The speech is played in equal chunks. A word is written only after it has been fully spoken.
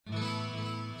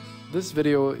This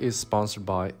video is sponsored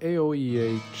by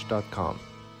AOEH.com.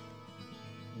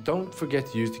 Don't forget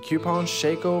to use the coupon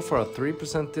SHAKO for a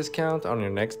 3% discount on your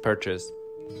next purchase.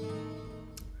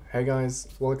 Hey guys,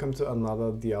 welcome to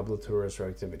another Diablo 2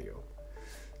 Resurrected video.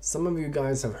 Some of you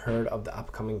guys have heard of the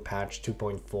upcoming patch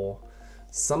 2.4.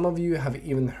 Some of you have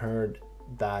even heard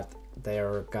that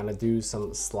they're gonna do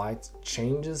some slight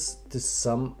changes to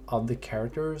some of the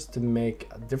characters to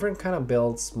make different kind of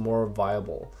builds more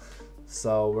viable.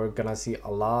 So we're gonna see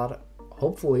a lot,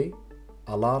 hopefully,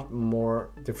 a lot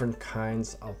more different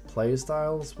kinds of play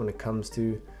styles when it comes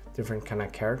to different kind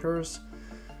of characters.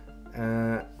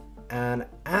 And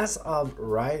as of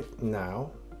right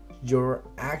now, you're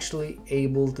actually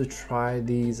able to try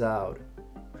these out.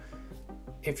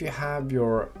 If you have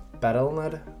your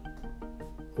Battle.net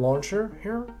launcher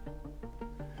here,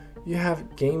 you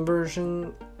have game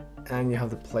version and you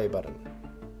have the play button.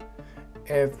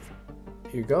 If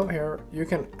you go here, you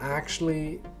can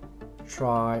actually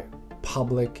try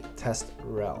public test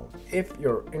realm. If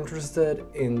you're interested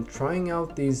in trying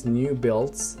out these new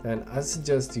builds, then I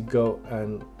suggest you go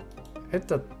and hit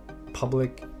the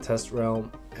public test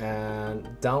realm and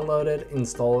download it,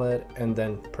 install it, and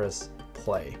then press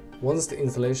play. Once the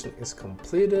installation is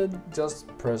completed, just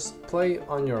press play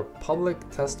on your public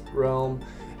test realm,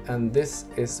 and this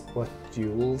is what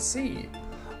you will see.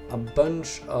 A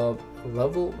bunch of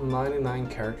level 99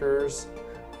 characters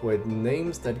with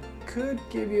names that could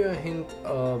give you a hint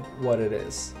of what it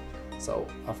is. So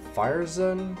a Fire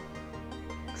Zone,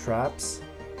 Traps,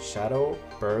 Shadow,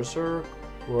 Berserk,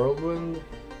 Whirlwind.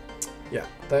 Yeah,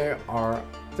 there are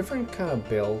different kind of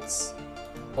builds,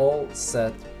 all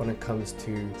set when it comes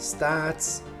to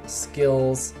stats,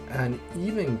 skills, and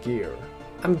even gear.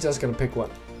 I'm just gonna pick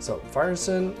one. So Fire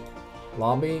Zone,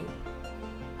 Lobby,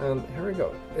 and here we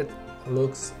go. It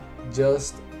looks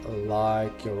just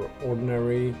like your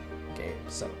ordinary game.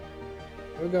 So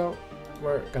here we go.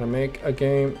 We're gonna make a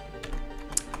game.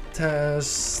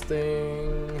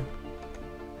 Testing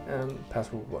and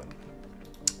password 1.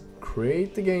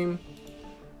 Create the game.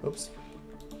 Oops.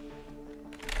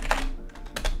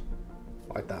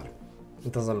 Like that.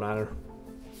 It doesn't matter.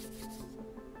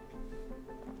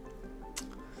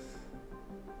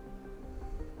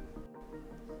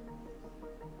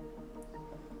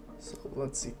 So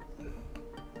let's see.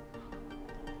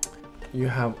 You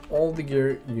have all the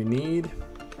gear you need.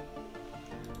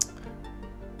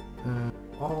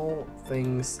 All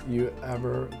things you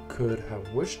ever could have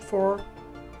wished for.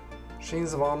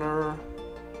 Chains of Honor,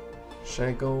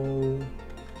 Shackle,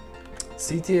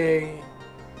 CTA,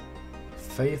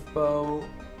 Faith Bow,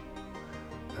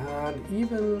 and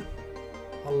even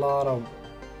a lot of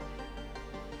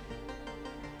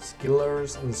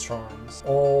skillers and charms.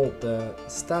 All the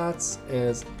stats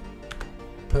is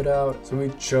put out, so we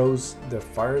chose the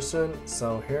Fire Zone,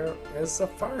 so here is a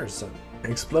Fire Zone.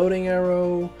 Exploding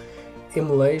arrow,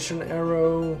 immolation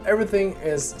arrow, everything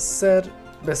is set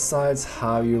besides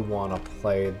how you want to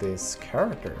play this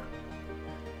character.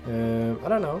 I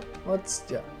don't know, let's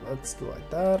do like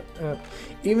that.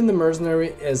 Even the mercenary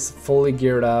is fully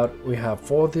geared out. We have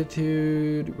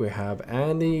fortitude, we have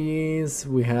anti-ease,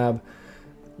 we have,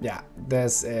 yeah,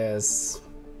 this is,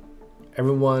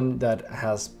 everyone that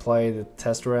has played the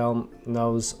test realm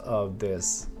knows of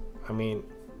this. I mean,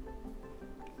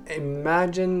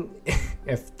 imagine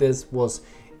if this was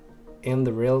in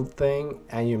the real thing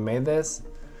and you made this,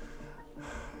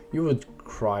 you would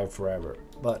cry forever.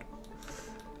 But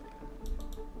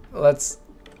let's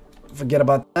forget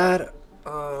about that.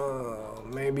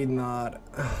 Maybe not.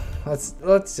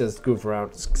 Let's just goof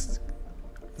around.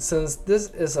 Since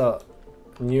this is a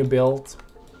new build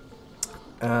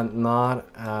and not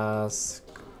as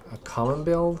a common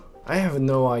build, I have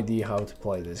no idea how to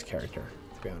play this character,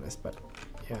 to be honest. But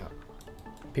yeah,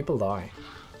 people die.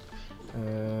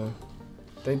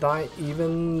 They die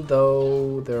even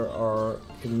though there are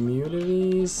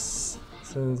immunities,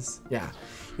 since, yeah,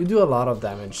 you do a lot of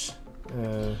damage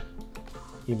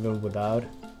even without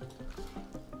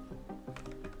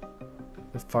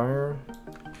the fire.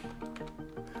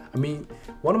 I mean,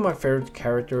 one of my favorite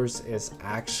characters is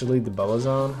actually the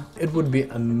Boazon. It would be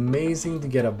amazing to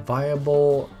get a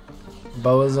viable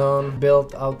Boazon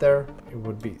built out there. It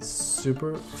would be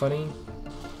super funny.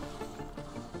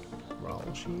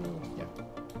 Yeah.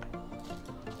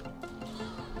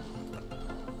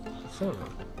 So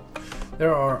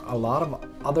there are a lot of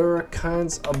other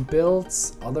kinds of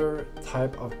builds, other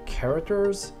type of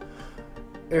characters.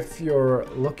 If you're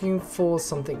looking for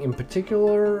something in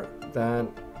particular,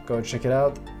 then go check it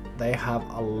out. They have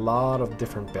a lot of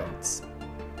different builds.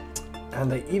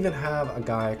 And they even have a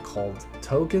guy called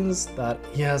Tokens that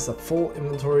he has a full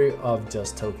inventory of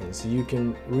just tokens. So you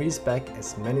can respec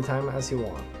as many times as you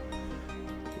want.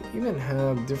 You even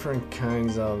have different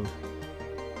kinds of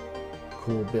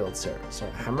cool builds here. So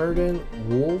Hammerden,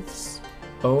 Wolves,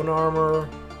 Bone Armor,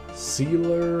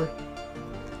 Sealer.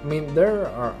 I mean, there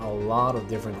are a lot of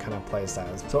different kind of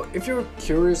playstyles. So if you're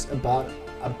curious about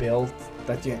a build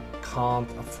that you can't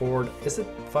afford, is it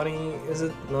funny? Is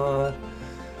it not?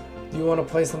 Do you want to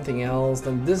play something else?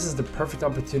 Then this is the perfect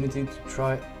opportunity to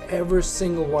try every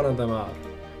single one of them out.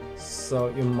 So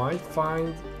you might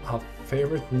find a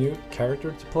favorite new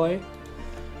character to play,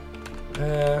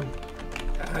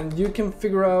 and you can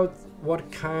figure out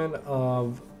what kind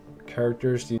of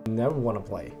characters you never want to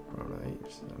play.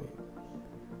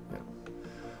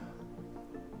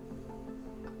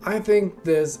 I think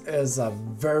this is a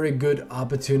very good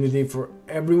opportunity for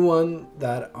everyone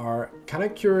that are kind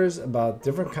of curious about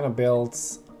different kind of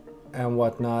builds and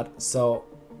whatnot. So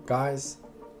guys,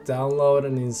 download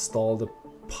and install the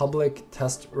public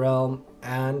test realm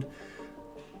and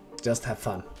just have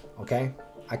fun, okay?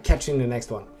 I'll catch you in the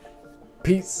next one.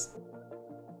 Peace.